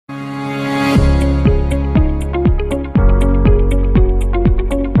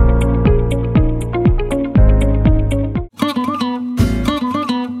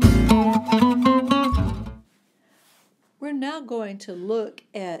look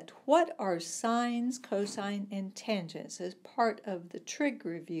at what are sines, cosine, and tangents as part of the trig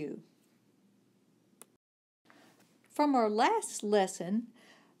review. From our last lesson,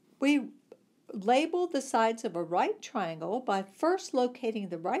 we labeled the sides of a right triangle by first locating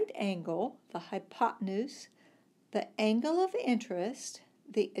the right angle, the hypotenuse, the angle of interest,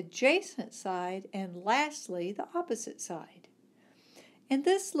 the adjacent side, and lastly, the opposite side. In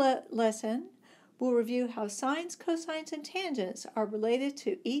this lesson, we'll review how sines, cosines, and tangents are related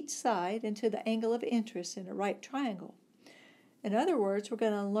to each side and to the angle of interest in a right triangle. In other words, we're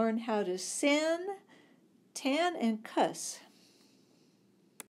going to learn how to sin, tan, and cos.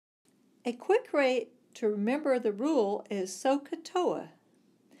 A quick way to remember the rule is SOHCAHTOA.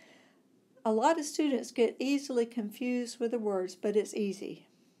 A lot of students get easily confused with the words, but it's easy.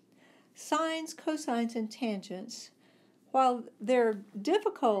 Sines, cosines, and tangents, while they're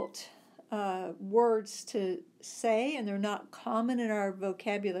difficult words to say and they're not common in our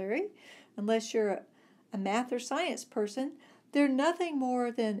vocabulary, unless you're a math or science person, they're nothing more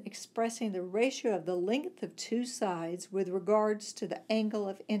than expressing the ratio of the length of two sides with regards to the angle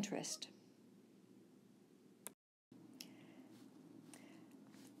of interest.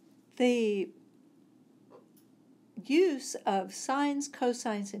 The use of sines,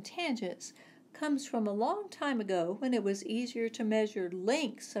 cosines, and tangents comes from a long time ago when it was easier to measure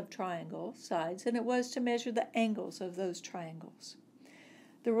lengths of triangle sides than it was to measure the angles of those triangles.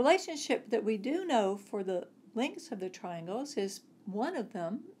 The relationship that we do know for the lengths of the triangles is one of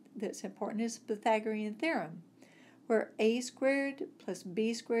them that's important is the Pythagorean theorem, where a squared plus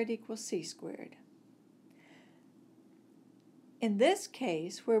b squared equals c squared. In this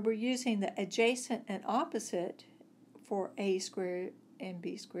case, where we're using the adjacent and opposite for a squared and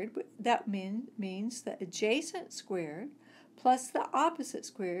b squared, that means the adjacent squared plus the opposite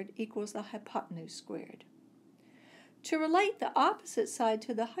squared equals the hypotenuse squared. To relate the opposite side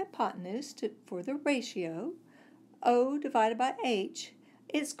to the hypotenuse for the ratio, O divided by h,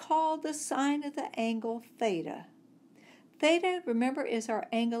 it's called the sine of the angle theta. Theta, remember, is our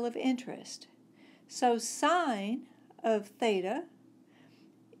angle of interest. So sine of theta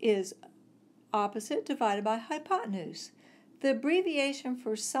is opposite divided by hypotenuse. The abbreviation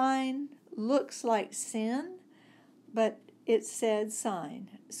for sine looks like sin, but it said sine.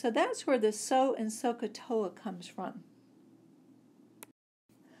 So that's where the SO and SOHCAHTOA comes from.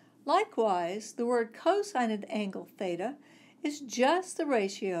 Likewise, the word cosine of the angle theta is just the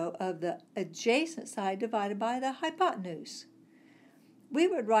ratio of the adjacent side divided by the hypotenuse. We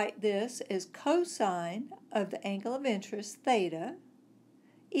would write this as cosine of the angle of interest theta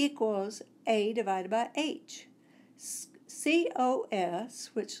equals A divided by H.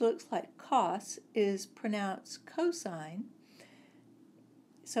 COS, which looks like cos, is pronounced cosine.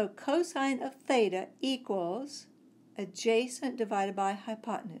 So cosine of theta equals adjacent divided by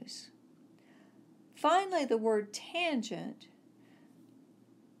hypotenuse. Finally, the word tangent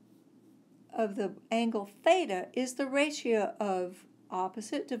of the angle theta is the ratio of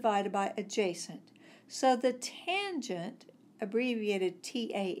opposite divided by adjacent. So the tangent, abbreviated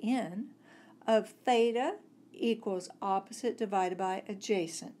TAN, of theta equals opposite divided by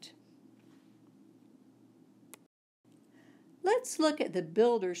adjacent. Let's look at the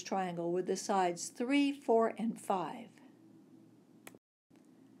builder's triangle with the sides 3, 4, and 5.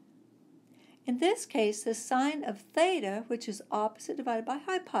 In this case, the sine of theta, which is opposite divided by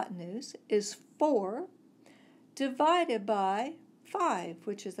hypotenuse, is 4 divided by 5,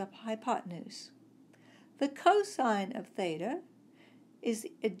 which is the hypotenuse. The cosine of theta is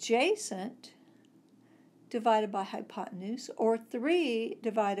adjacent divided by hypotenuse, or 3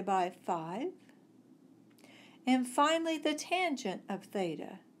 divided by 5. And finally, the tangent of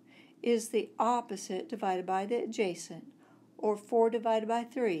theta is the opposite divided by the adjacent, or 4 divided by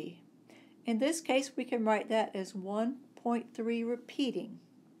 3. In this case, we can write that as 1.3 repeating.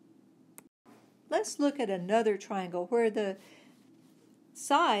 Let's look at another triangle where the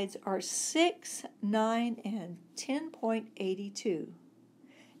sides are 6, 9, and 10.82.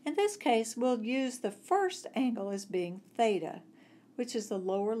 In this case, we'll use the first angle as being theta, which is the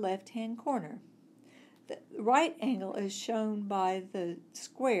lower left-hand corner. The right angle is shown by the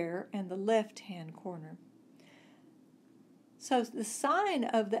square in the left-hand corner. So the sine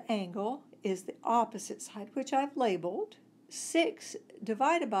of the angle is the opposite side, which I've labeled 6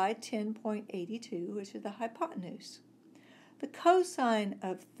 divided by 10.82, which is the hypotenuse. The cosine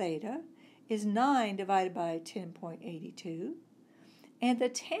of theta is 9 divided by 10.82, and the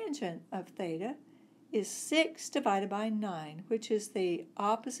tangent of theta is 6 divided by 9, which is the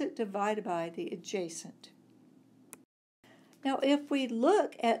opposite divided by the adjacent. Now, if we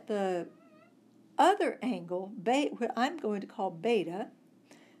look at the other angle, what I'm going to call beta,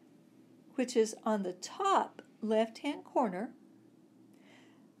 which is on the top left-hand corner,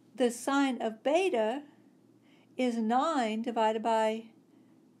 the sine of beta is 9 divided by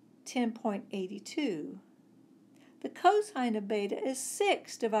 10.82. The cosine of beta is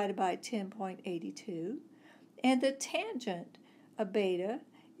 6 divided by 10.82, and the tangent of beta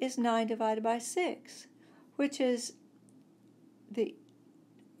is 9 divided by 6, which is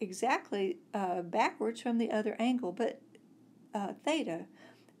exactly backwards from the other angle, but theta,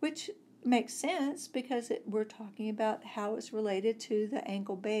 which makes sense because we're talking about how it's related to the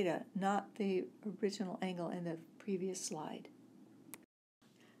angle beta, not the original angle in the previous slide.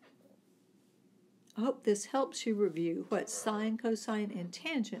 I hope this helps you review what sine, cosine, and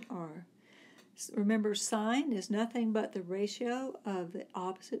tangent are. Remember, sine is nothing but the ratio of the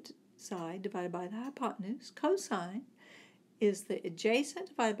opposite side divided by the hypotenuse. Cosine is the adjacent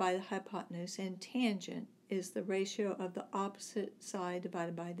divided by the hypotenuse, and tangent is the ratio of the opposite side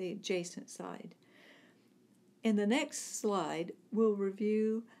divided by the adjacent side. In the next slide, we'll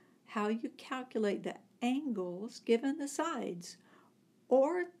review how you calculate the angles given the sides,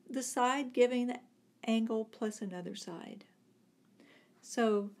 or the side giving the angle plus another side.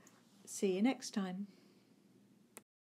 So, see you next time.